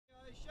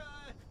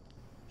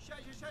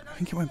I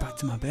think it went back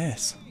to my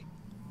base.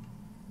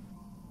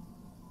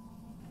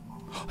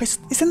 Oh,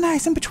 it's in there,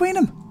 it's in between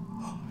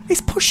them.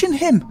 It's pushing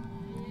him.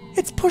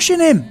 It's pushing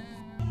him.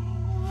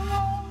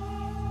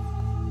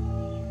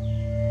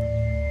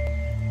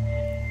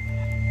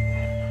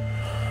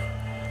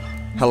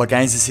 Hello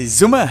guys, this is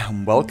Zuma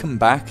and welcome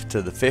back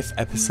to the 5th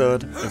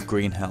episode of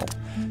Green Hell.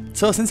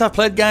 So since I've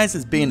played guys,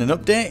 there's been an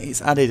update.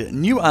 It's added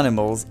new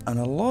animals and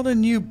a lot of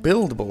new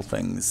buildable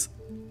things.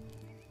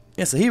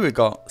 Yeah, so here we've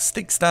got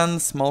stick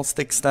stand, small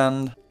stick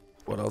stand.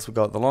 What else we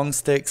got? The long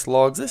sticks,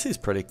 logs. This is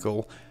pretty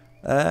cool.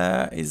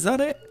 Is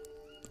that it?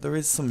 There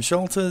is some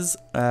shelters.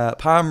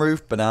 Palm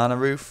roof, banana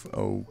roof.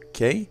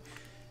 Okay.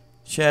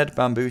 Shed,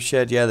 bamboo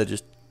shed. Yeah, they're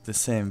just the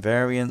same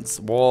variants.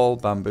 Wall,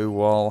 bamboo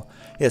wall.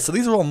 Yeah, so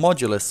these are all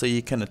modular, so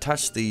you can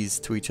attach these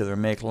to each other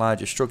and make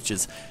larger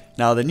structures.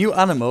 Now, the new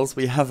animals,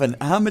 we have an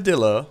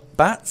armadillo,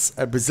 bats,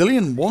 a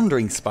Brazilian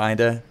wandering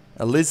spider,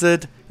 a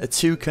lizard, a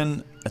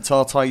toucan, a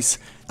tortoise,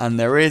 and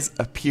there is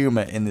a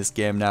puma in this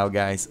game now,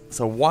 guys.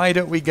 So why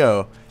don't we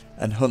go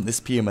and hunt this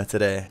puma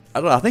today?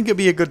 I don't know, I think it'd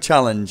be a good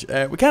challenge.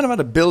 We kind of had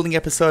a building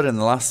episode in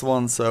the last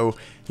one, so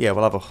yeah,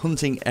 we'll have a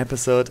hunting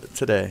episode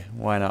today.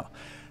 Why not?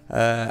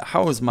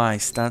 How is my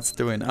stats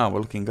doing? Oh,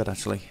 we're looking good,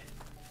 actually.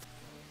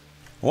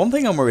 One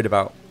thing I'm worried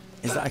about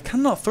is that I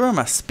cannot throw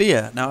my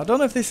spear. Now, I don't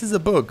know if this is a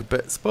bug,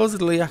 but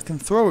supposedly I can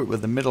throw it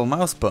with the middle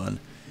mouse button,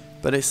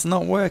 but it's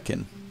not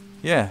working.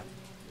 Yeah.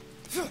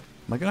 Am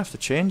I going to have to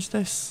change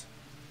this?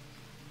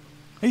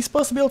 Are you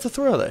supposed to be able to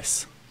throw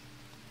this?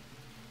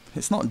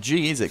 It's not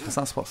G, is it? Because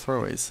that's what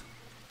throw is.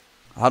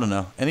 I don't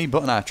know. Any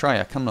button I try,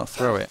 I cannot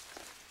throw it.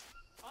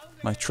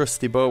 My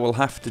trusty bow will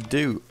have to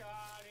do.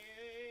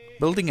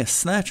 Building a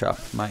snare trap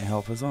might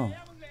help as well.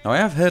 Now I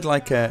have heard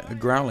like a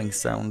growling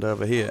sound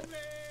over here.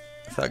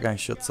 If that guy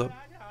shuts up.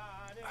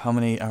 How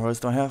many arrows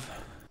do I have?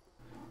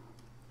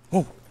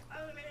 Oh!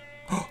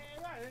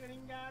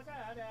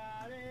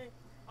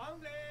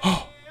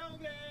 Oh!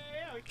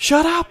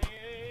 Shut up!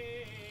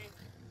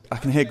 I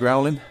can hear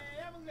growling.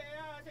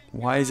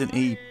 Why isn't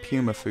he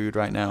puma food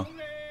right now?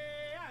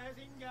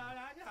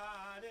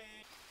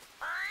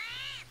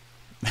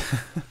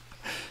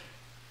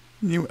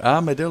 New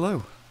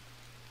armadillo.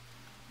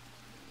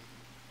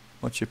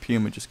 Watch your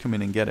puma just come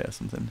in and get it or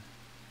something.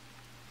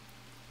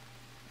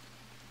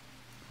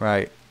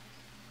 Right.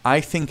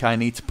 I think I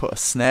need to put a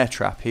snare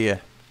trap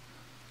here.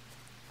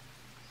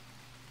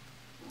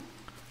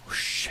 Oh,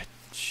 shit.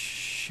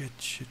 Shit,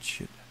 shit,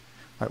 shit.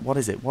 Right, what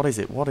is it? What is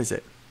it? What is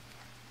it?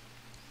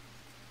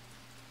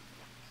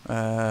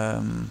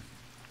 God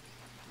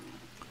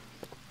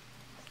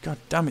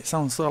damn, it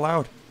sounds so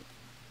loud.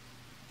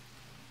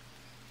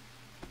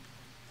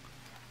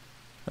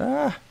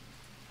 Ah!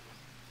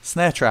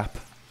 Snare trap.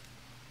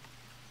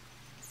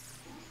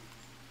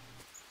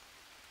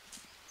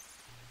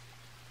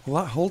 Will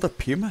that hold a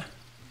puma?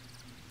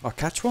 Or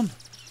catch one?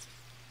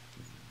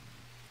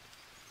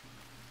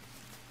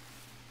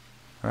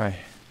 Right.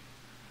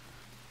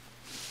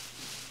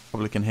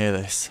 Probably can hear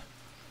this.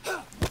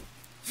 Let's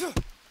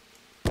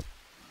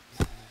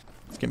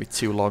give me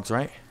 2 logs,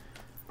 right?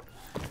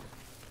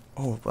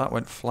 Oh, that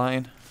went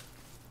flying.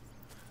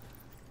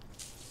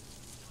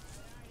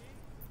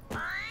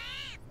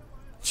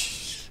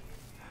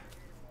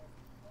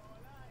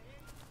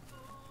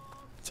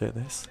 Take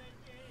this.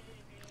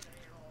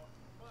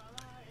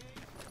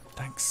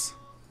 Thanks.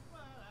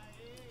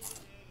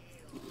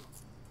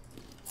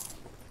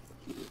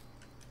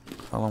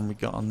 How long we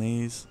got on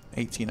these?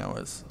 18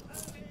 hours.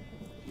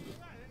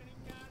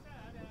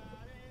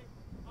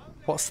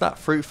 What's that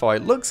fruit for?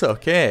 It looks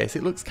okay.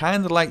 It looks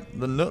kind of like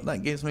the nut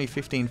that gives me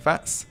 15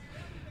 fats.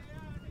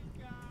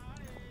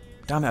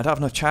 Damn it, I don't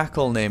have no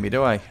charcoal near me,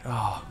 do I?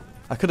 Oh,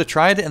 I could have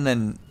tried it and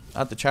then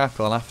add the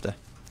charcoal after.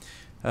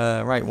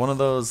 Right, one of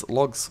those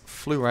logs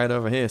flew right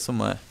over here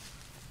somewhere.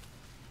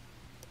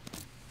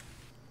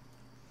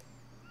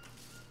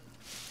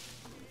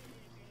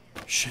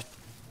 Shit.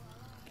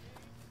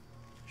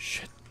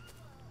 Shit.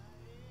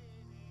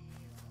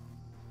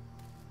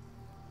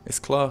 It's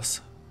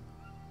close.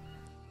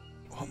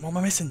 What am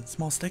I missing?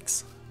 Small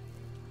sticks?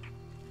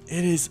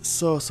 It is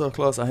so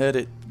close. I heard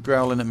it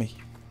growling at me.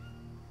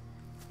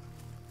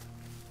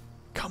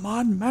 Come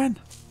on, man.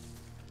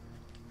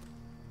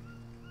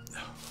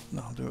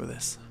 No, I'll do it with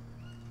this.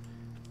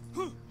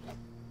 Come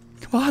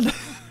on.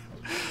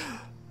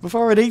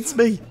 Before it eats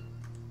me.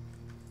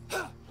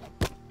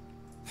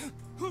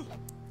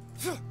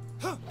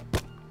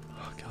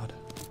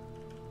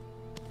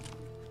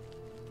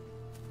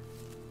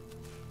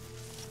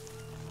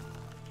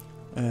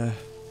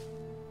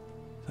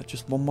 That's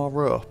just one more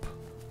rope.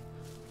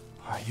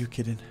 Are you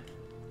kidding?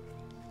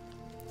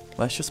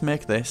 Let's just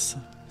make this.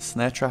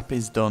 Snare trap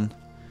is done.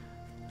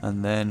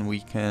 And then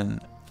we can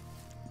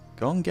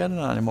go and get an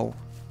animal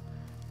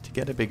to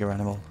get a bigger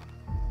animal.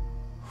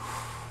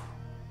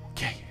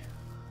 Okay.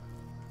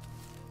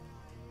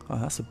 Oh,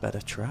 that's a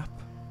better trap.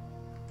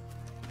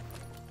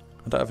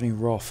 I don't have any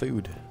raw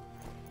food.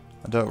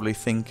 I don't really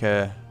think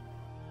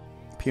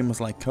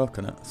pumas like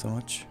coconut so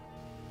much.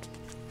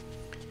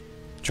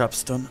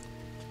 Trap's done.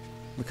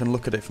 We can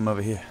look at it from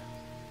over here.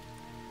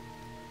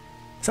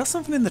 Is that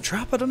something in the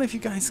trap? I don't know if you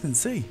guys can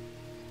see.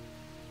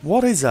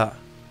 What is that?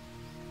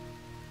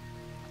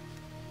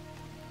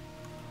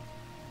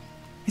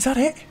 Is that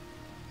it?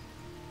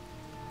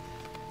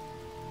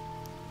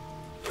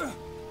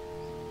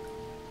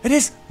 It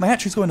is! My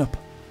hatchery's going up.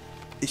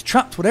 It's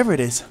trapped, whatever it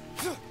is.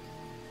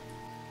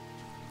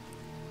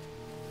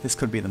 This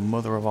could be the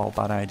mother of all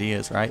bad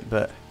ideas, right?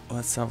 But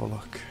let's have a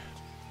look.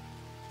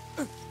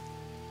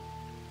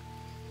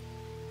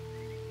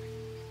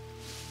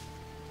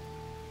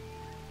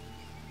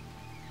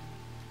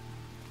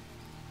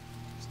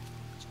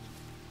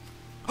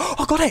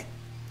 Oh, got it!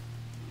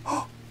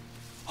 Oh!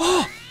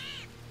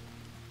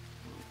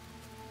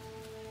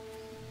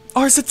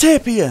 Oh, it's a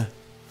tapir!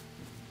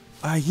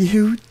 Are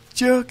you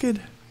joking?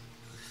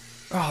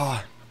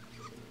 Oh.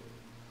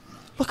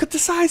 Look at the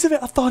size of it!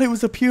 I thought it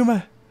was a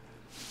puma.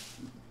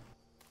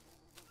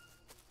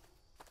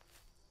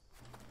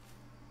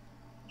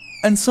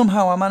 And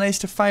somehow I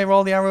managed to fire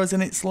all the arrows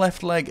in its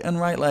left leg and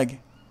right leg.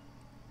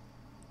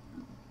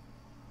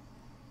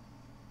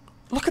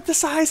 Look at the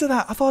size of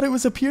that! I thought it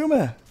was a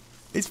puma.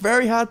 It's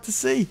very hard to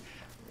see.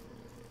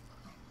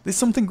 There's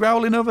something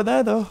growling over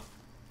there though.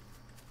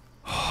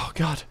 Oh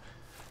god.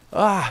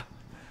 Ah!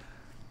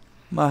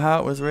 My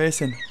heart was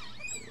racing.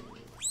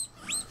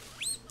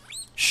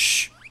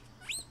 Shh.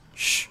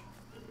 Shh.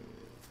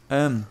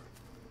 Can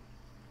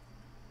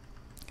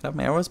I have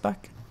my arrows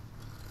back?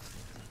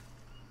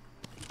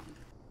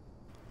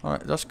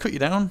 Alright, just cut you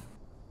down.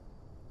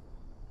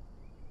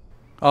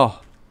 Oh.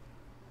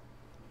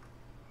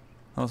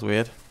 That was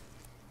weird.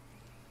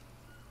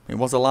 It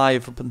was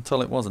alive up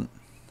until it wasn't.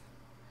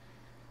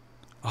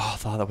 Oh, I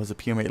thought that was a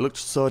puma. It looked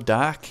so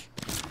dark.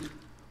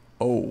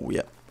 Oh,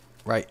 yeah.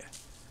 Right.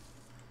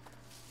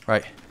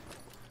 Right.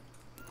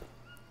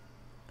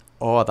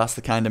 Oh, that's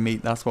the kind of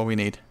meat. That's what we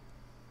need.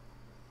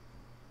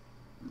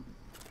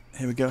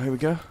 Here we go, here we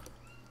go.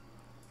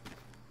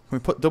 Can we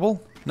put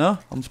double? No?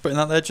 I'm just putting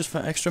that there just for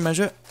extra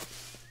measure.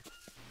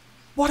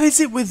 What is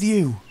it with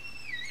you?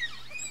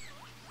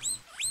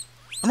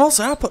 And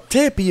also, I put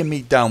tapir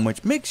meat down,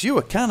 which makes you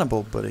a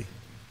cannibal, buddy.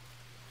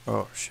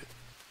 Oh, shit.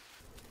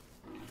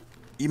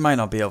 You might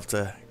not be able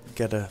to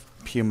get a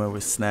puma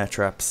with snare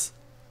traps.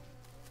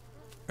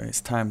 It's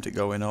time to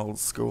go in old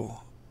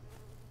school.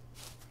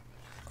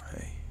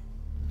 Hey.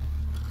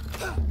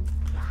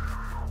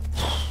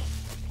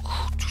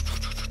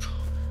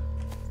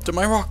 To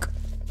my rock!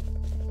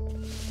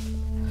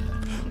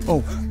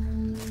 Oh.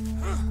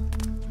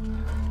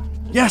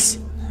 Yes!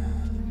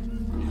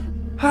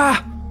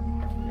 Ha!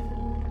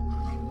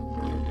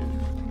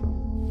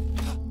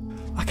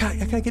 I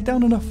can't get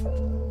down enough.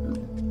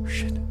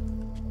 Shit.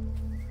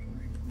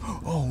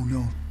 Oh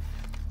no.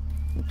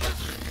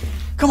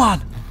 Come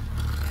on!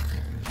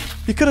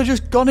 You could have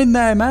just gone in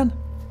there, man.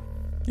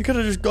 You could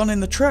have just gone in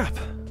the trap.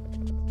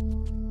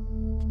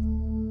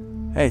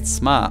 Hey, it's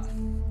smart.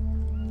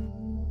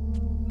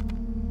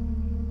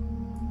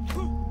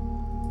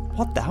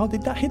 What the hell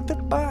did that hit the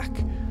back?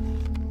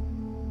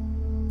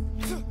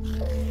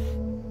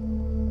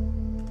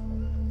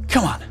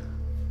 Come on.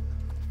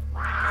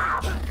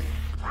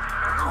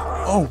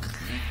 Oh.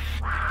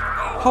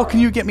 How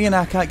can you get me and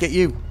I can't get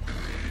you?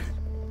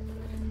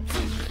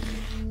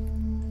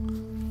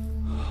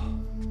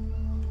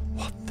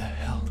 What the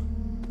hell?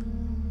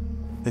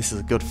 This is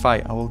a good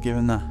fight, I will give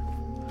him that.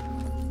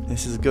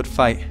 This is a good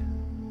fight.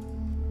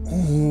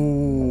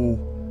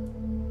 Ooh.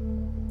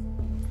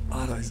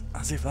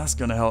 As if that's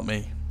gonna help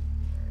me.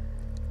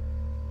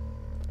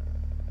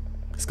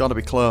 It's gotta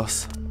be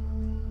close.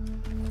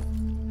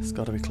 It's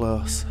gotta be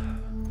close.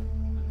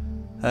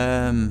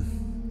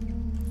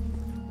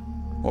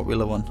 What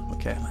will I want?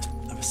 Okay, let's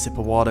have a sip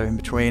of water in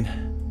between.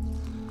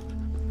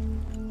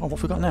 Oh, what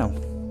have we got now?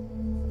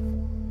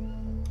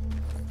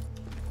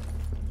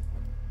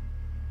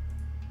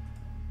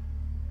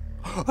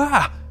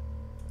 Ah!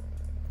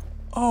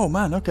 Oh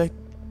man, okay.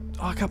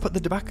 Oh, I can't put the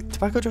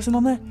tobacco dressing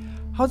on there?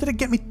 How did it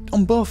get me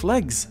on both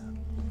legs?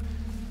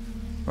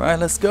 Right,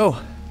 let's go.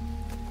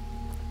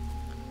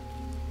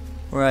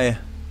 Where are you?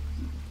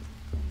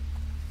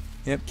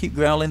 Yep, keep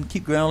growling,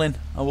 keep growling.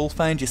 I will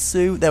find you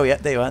soon. There we are,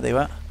 there you are, there you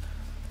are.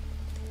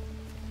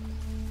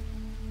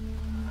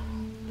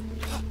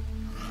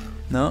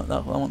 No,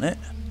 that wasn't it.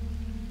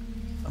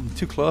 I'm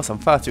too close, I'm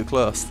far too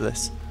close to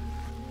this.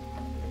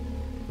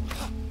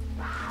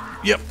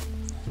 Yep.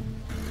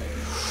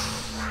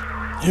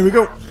 Here we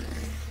go.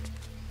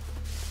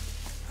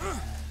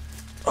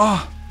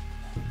 Oh.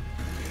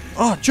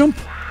 Oh, jump.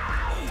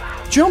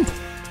 Jump.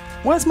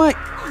 Why is my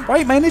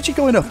energy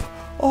going up?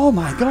 Oh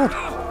my god.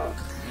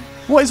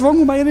 What is wrong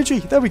with my energy?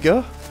 There we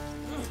go.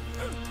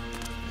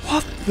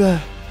 What the?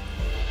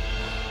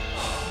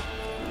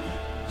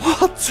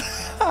 What?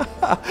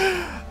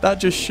 That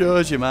just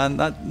shows you, man,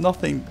 that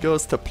nothing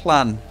goes to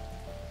plan.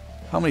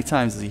 How many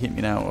times has he hit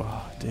me now?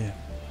 Oh dear.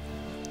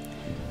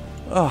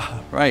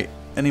 Oh, right.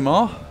 Any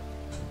more?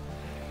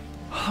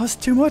 Oh, that's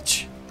too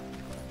much.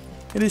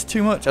 It is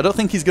too much. I don't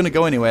think he's going to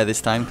go anywhere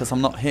this time because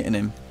I'm not hitting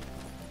him.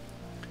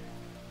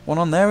 One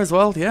on there as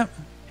well, yeah.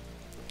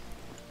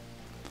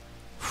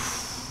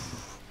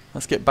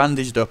 Let's get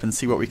bandaged up and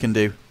see what we can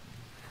do.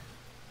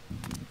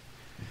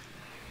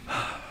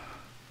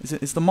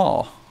 Is there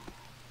more?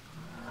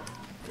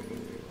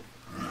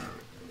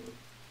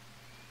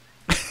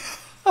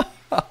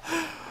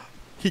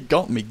 He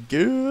got me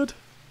good.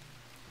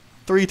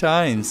 3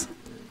 times.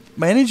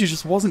 My energy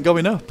just wasn't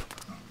going up.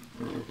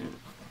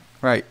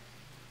 Right.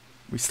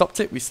 We stopped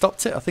it.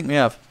 I think we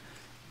have.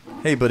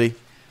 Hey, buddy.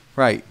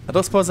 Right. I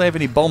don't suppose I have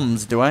any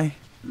bombs, do I?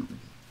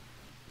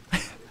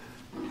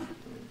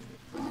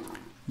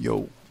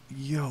 Yo,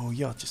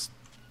 just...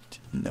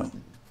 No.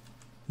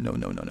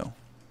 No.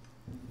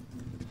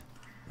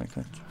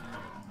 Okay.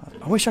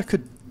 I wish I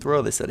could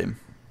throw this at him.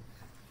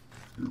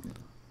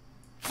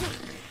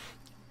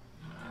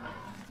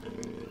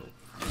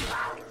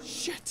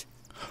 Shit!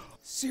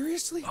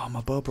 Seriously? Oh,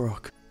 my bow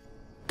broke.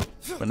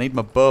 I need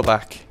my bow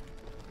back.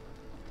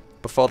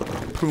 Before the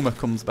Puma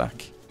comes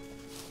back.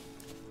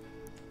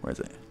 Where is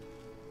it?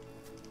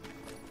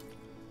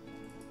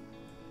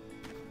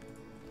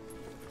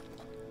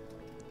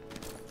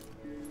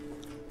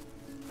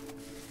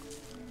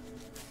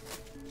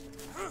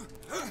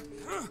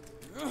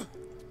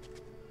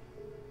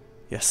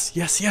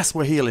 Yes,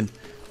 we're healing.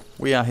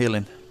 We are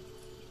healing.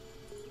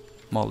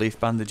 More leaf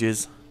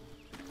bandages.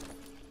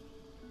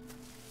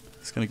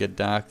 It's gonna get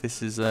dark.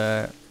 This is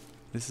a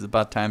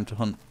bad time to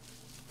hunt.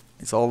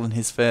 It's all in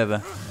his favour.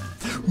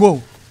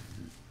 Whoa!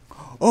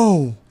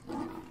 Oh!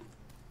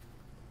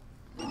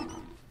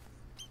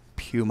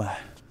 Puma.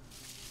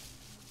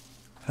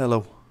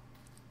 Hello.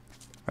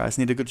 Right, I just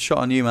need a good shot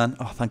on you, man.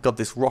 Oh, thank God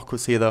this rock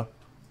was here, though.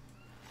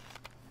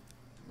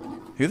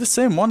 You're the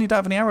same one. You don't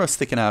have any arrows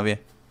sticking out of you.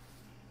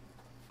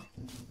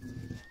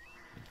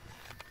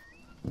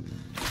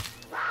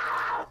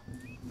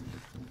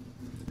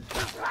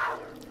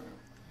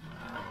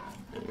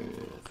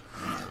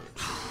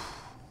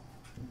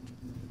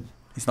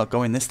 He's not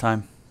going this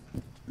time.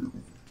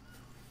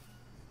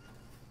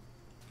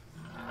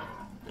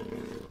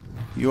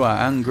 You are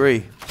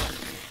angry.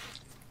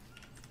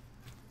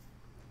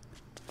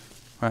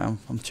 Right,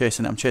 I'm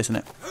chasing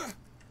it.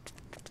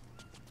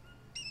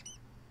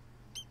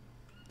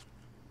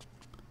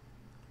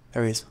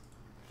 There he is.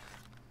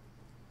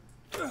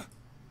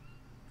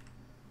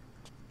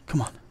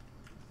 Come on.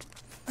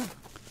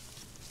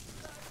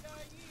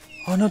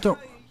 Oh no, don't.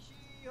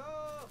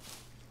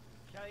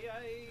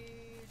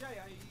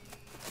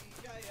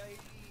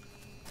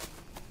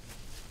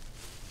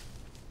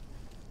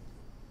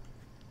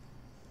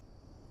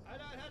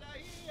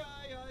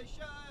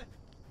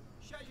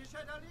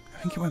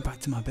 I think he went back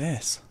to my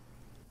base.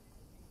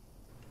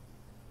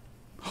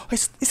 Oh,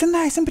 it's in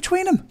there. It's in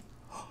between them.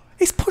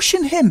 It's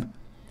pushing him.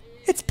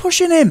 It's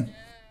pushing him.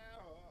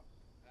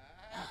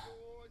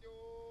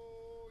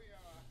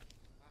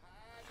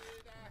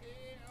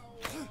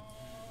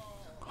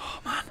 Oh,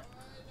 man.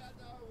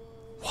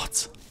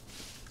 What?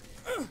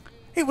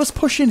 It was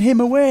pushing him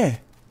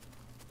away.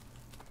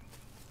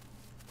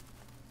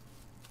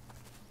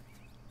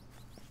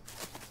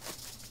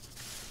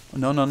 Oh,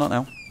 no, not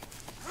now.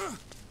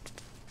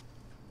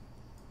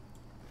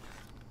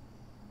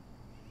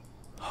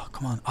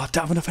 Come on. Oh, I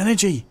don't have enough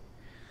energy.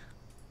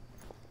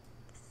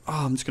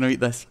 Oh, I'm just going to eat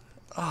this.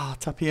 Ah,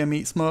 tapir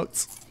meat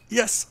smoked.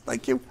 Yes,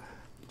 thank you.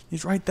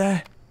 He's right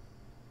there.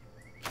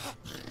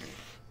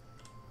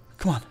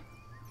 Come on.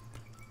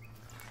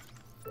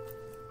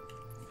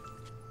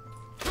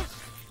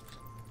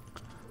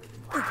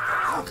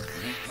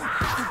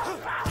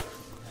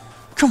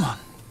 Come on.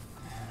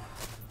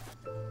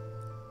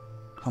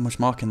 How much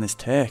more can this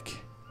take?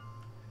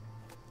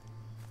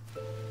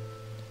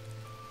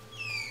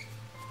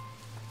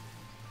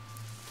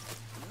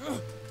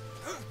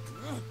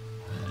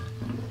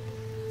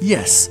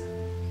 Yes.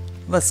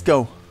 Let's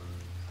go.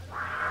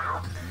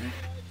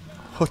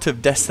 Hut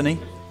of Destiny.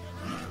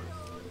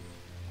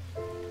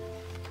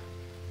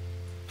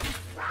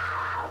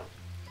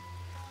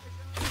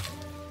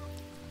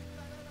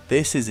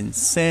 This is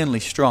insanely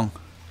strong.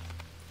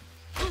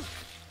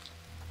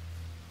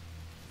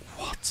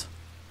 What?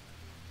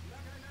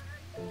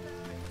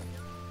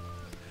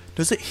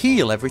 Does it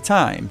heal every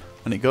time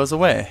when it goes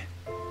away?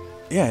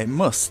 Yeah, it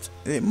must.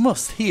 It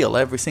must heal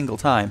every single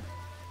time.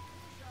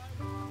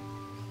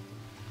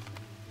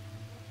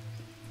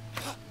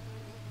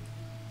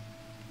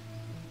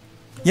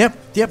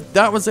 Yep,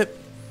 that was it.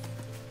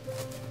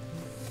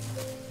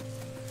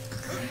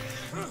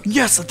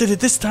 Yes, I did it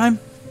this time.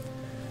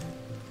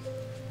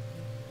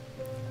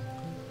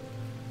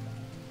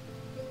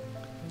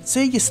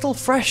 See, you're still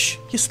fresh.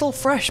 You're still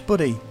fresh,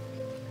 buddy.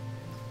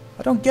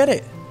 I don't get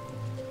it.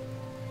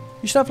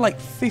 You should have like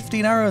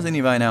 15 arrows in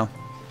you by now.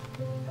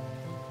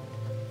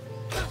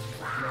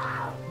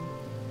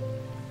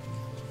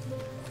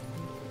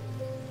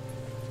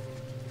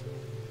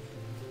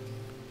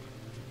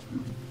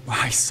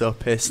 Wow, he's so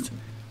pissed.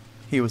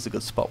 He was a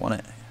good spot,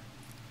 wasn't it?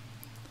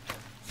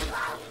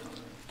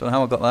 Don't know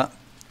how I got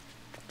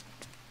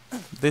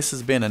that. This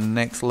has been a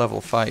next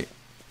level fight.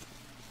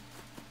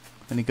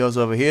 Then he goes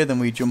over here, then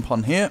we jump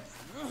on here.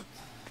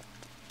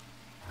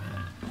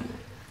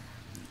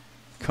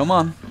 Come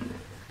on.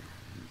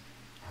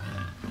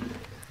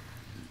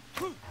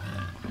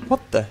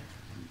 What the?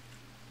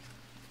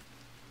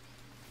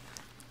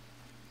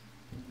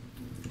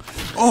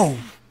 Oh!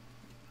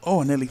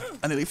 Oh, I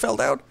nearly fell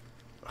down.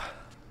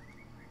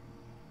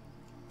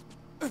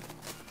 Come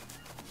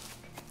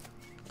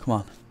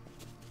on.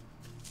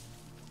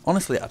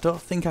 Honestly, I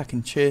don't think I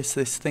can chase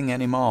this thing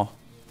anymore.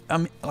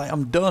 I'm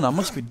done. I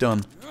must be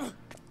done.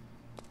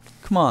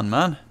 Come on,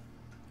 man.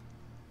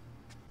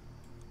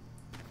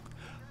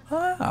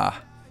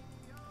 Ah.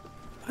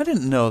 I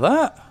didn't know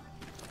that.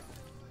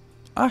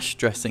 Ash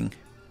dressing.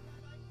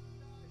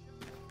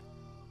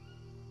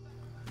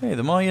 Hey,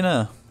 the more you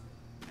know.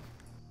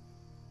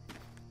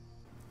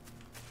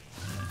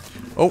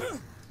 Oh.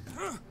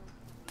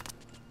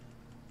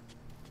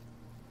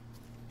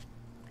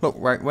 Look,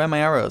 right, where are my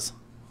arrows?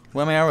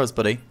 Where are my arrows,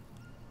 buddy?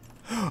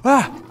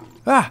 Ah!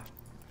 Ah!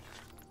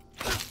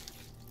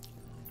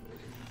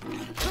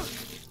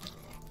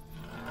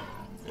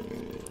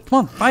 Come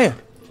on, fire!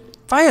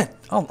 Fire!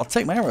 Oh, I'll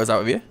take my arrows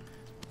out of you.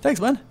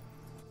 Thanks, man.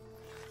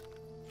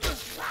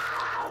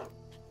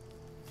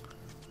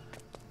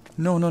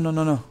 No, no, no,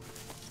 no, no.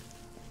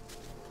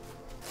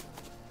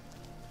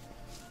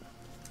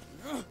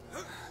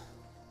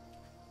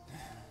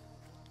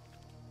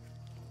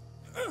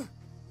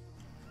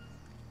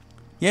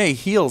 Yeah, he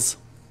heals.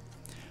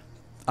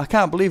 I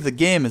can't believe the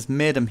game has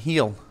made him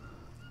heal.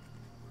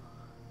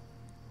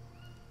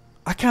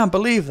 I can't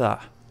believe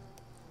that.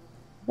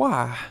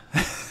 Why?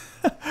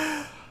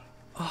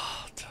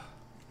 Oh,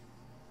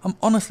 I'm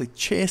honestly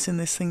chasing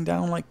this thing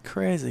down like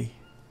crazy.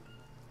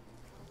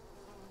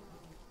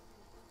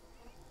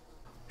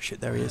 Shit,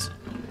 there he is.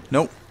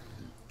 Nope.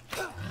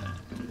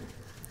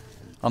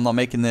 I'm not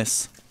making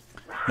this.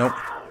 Nope.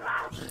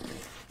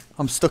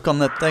 I'm stuck on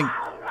that thing.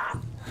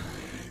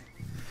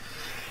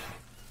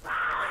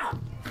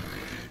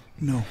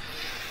 No.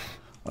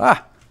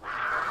 Ah!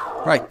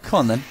 Right, come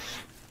on then.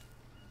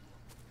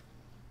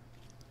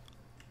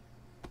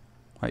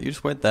 Right, you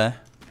just wait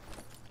there.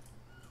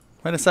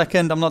 Wait a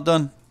second, I'm not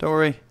done. Don't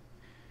worry.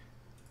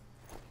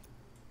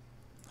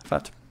 In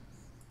fact,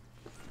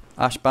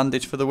 Ash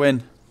bandage for the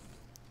win.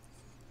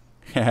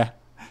 Yeah.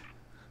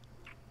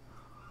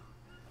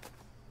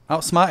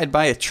 Outsmarted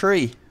by a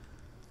tree.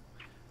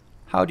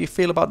 How do you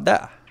feel about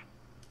that?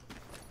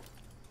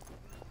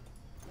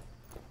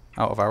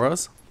 Out of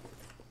arrows.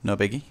 No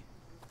biggie.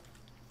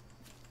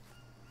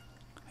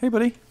 Hey,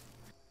 buddy.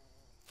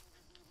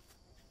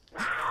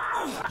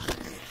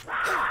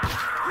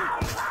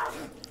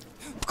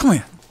 Come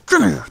here.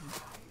 Come here.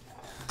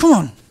 Come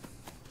on.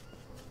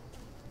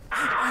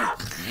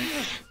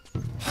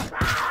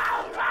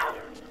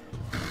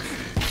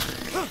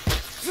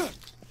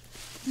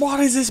 What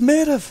is this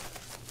made of?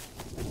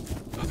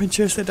 I've been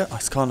chasing it down. Oh,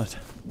 it's cornered.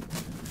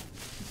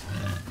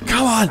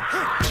 Come on.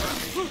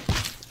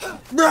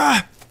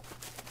 Rah!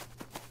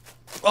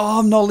 Oh,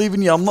 I'm not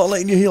leaving you. I'm not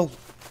letting you heal.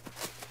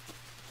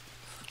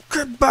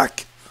 Get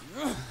back.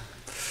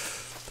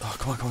 Oh,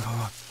 come on, come on,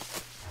 come on.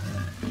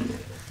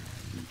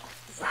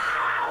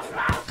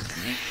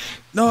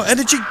 No,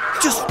 energy.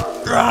 Just.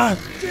 Damn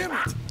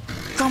it.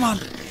 Come on.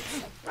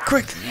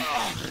 Quick.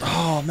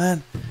 Oh,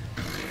 man.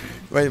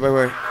 Wait, wait,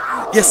 wait.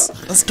 Yes,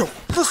 let's go.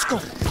 Let's go.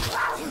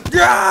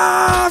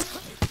 Yeah.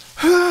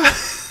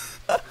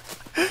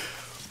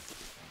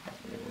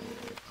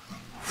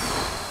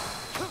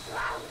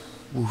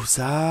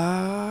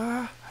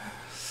 Woozah.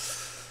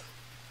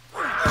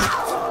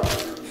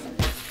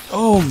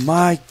 Oh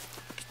my.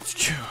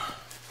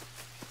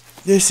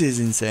 This is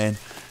insane.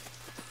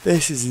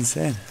 This is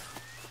insane.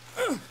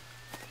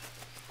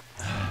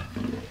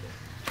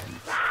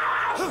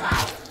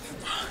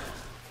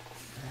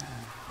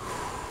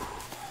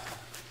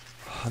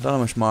 I don't know how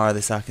much more of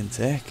this I can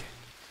take.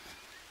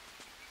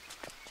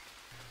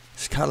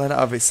 Just can't let it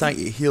out of its sight.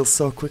 It heals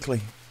so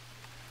quickly.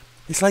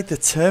 It's like the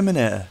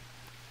Terminator.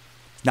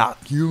 Not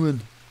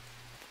human.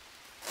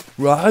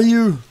 Where are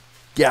you?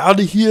 Get out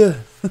of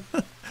here.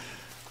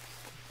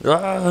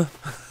 I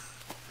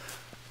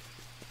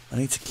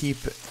need to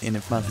keep it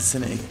in my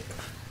vicinity.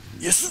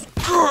 Yes.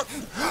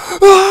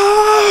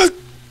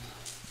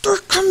 There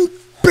can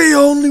be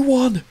only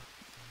one.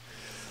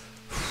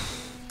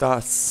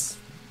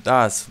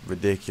 That's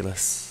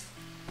ridiculous.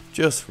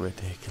 Just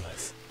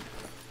ridiculous.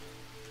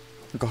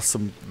 I've got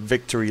some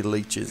victory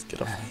leeches.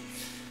 Get off me.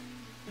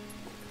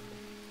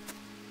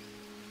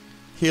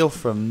 Heal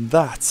from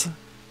that.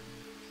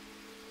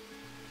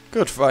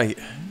 Good fight.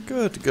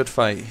 Good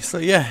fight. So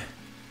yeah.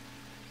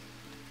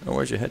 Oh,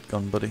 where's your head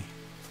gone, buddy?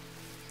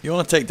 You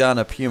want to take down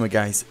a Puma,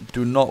 guys.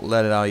 Do not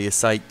let it out of your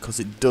sight,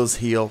 because it does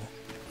heal.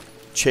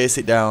 Chase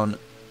it down.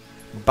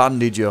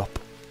 Bandage up.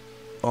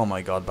 Oh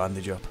my god,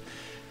 bandage up.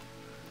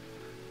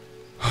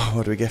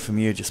 What do we get from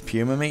you? Just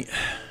Puma meat?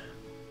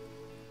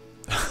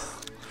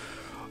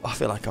 I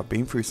feel like I've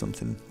been through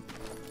something.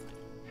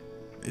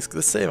 It's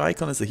the same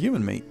icon as the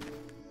human meat.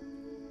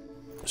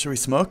 Should we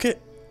smoke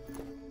it?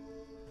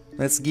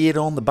 Let's get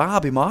on the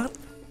barbie, mate.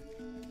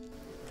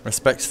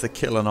 Respects the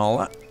kill and all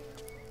that.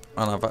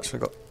 And I've actually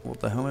got... What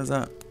the hell is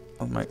that?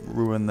 That might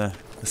ruin the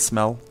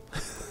smell.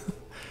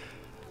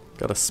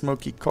 Got a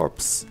smoky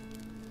corpse.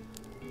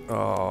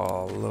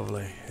 Oh,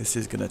 lovely. This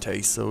is going to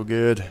taste so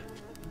good.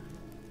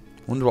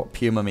 Wonder what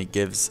Puma meat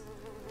gives.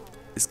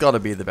 It's got to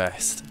be the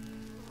best.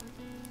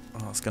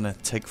 Oh, it's going to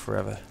take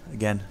forever.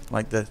 Again,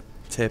 like the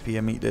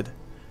tapir meat did.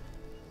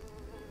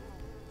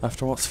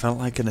 After what's felt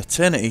like an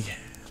eternity,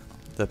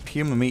 the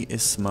Puma meat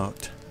is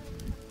smoked.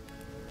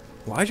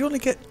 Why do you only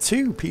get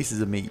 2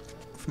 pieces of meat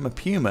from a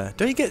Puma?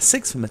 Don't you get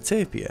 6 from a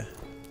tapir?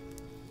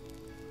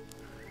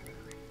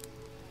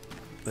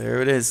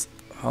 There it is.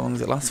 How long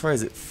does it last for?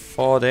 Is it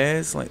 4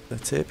 days like the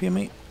tapir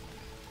meat?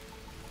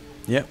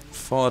 Yep,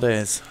 4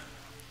 days.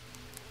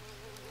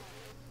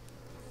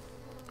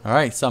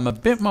 Alright, so I'm a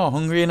bit more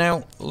hungry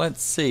now.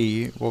 Let's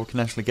see what we can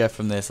actually get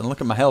from this. And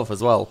look at my health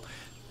as well.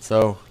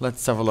 So,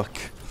 let's have a look.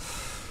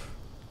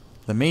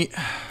 The meat.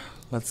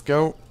 Let's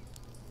go.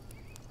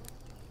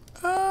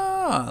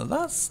 Ah,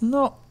 that's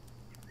not...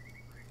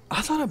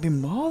 I thought it'd be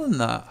more than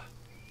that.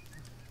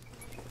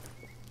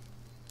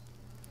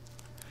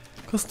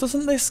 Because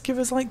doesn't this give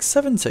us like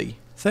 70?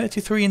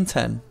 33 and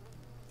 10.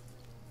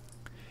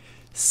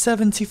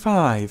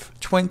 75,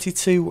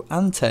 22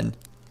 and 10.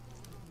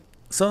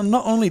 So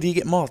not only do you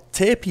get more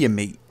tapir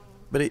meat,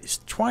 but it's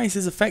twice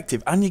as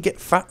effective, and you get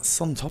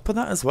fats on top of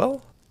that as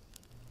well.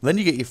 Then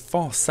you get your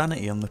 4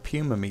 sanity on the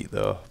Puma meat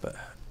though, but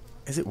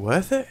is it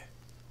worth it?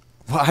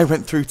 What I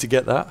went through to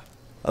get that?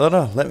 I don't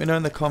know, let me know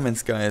in the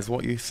comments guys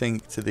what you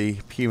think to the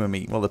Puma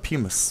meat. Well, the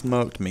Puma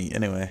smoked meat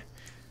anyway.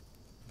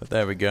 But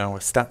there we go, our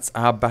stats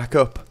are back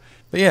up.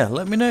 But yeah,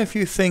 let me know if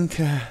you think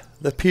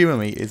the Puma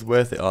meat is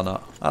worth it or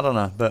not. I don't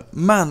know, but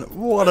man,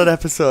 what an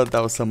episode.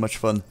 That was so much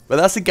fun. But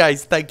that's it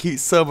guys, thank you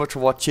so much for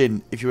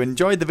watching. If you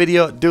enjoyed the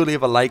video, do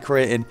leave a like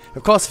rating.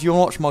 Of course, if you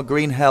want to watch more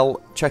Green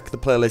Hell, check the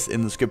playlist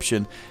in the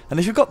description. And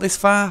if you've got this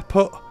far,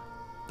 put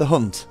the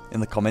hunt in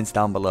the comments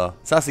down below.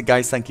 So that's it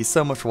guys, thank you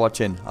so much for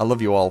watching. I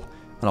love you all,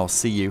 and I'll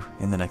see you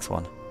in the next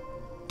one.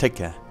 Take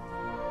care.